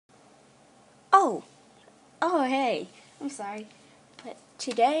Oh, hey, I'm sorry, but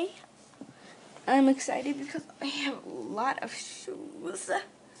today I'm excited because I have a lot of shoes.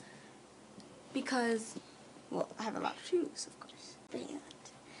 Well, I have a lot of shoes, of course,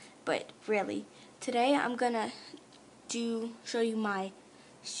 but really, today I'm gonna show you my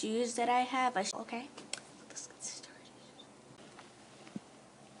shoes that I have. Okay, let's get started.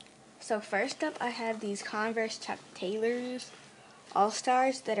 So first up, I have these Converse Chuck Taylors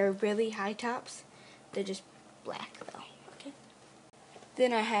All-Stars that are really high tops. They're just black though, okay?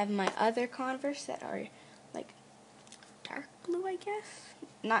 Then I have my other Converse that are like dark blue, I guess.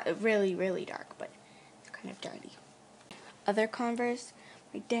 Not really, really dark, but it's kind of dirty. Other Converse,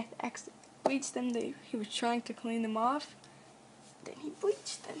 my dad actually bleached them. He was trying to clean them off, then he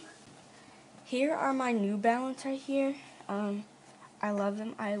bleached them. Here are my New Balance right here. I love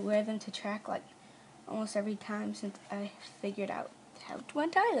them. I wear them to track like almost every time since I figured out how to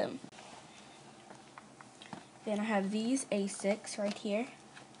untie them. Then I have these Asics right here.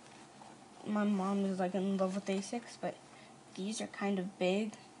 My mom is like in love with Asics, but these are kind of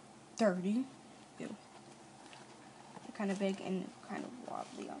big, dirty. Ew. They're kind of big and kind of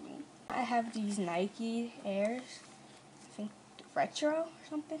wobbly on me. I have these Nike Airs, I think retro or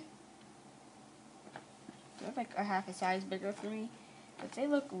something. They're like a half a size bigger for me, but they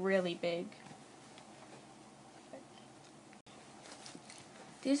look really big.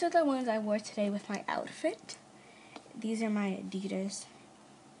 These are the ones I wore today with my outfit. These are my Adidas,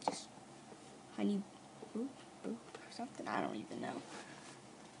 just honey boop or something, I don't even know.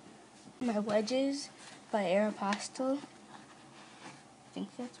 My wedges by Aeropostale. I think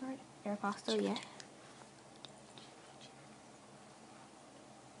that's right, Aeropostale, yeah.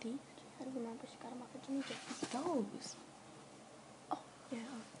 These? I don't remember, she got them off of Jimmy Jazz. Those. Oh, yeah.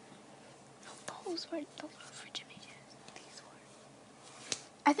 Those were for Jimmy Jazz. These were.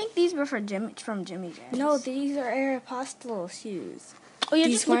 I think these were from Jimmy Jazz. No, these are Aeropostale shoes. Oh yeah,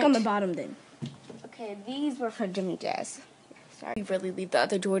 These just look on the weren't- bottom then. Okay, these were for Jimmy Jazz. Sorry, we really leave the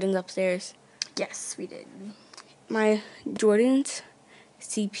other Jordans upstairs. Yes, we did. My Jordans,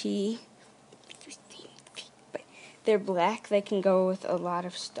 CP, but they're black. They can go with a lot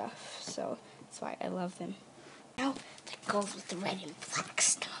of stuff, so that's why I love them. Now that goes with the red and black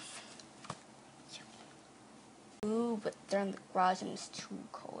stuff. Ooh, but they're in the garage and it's too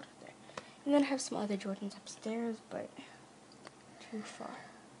cold up there. And then I have some other Jordans upstairs, but too far.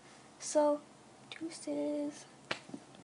 So, deuces.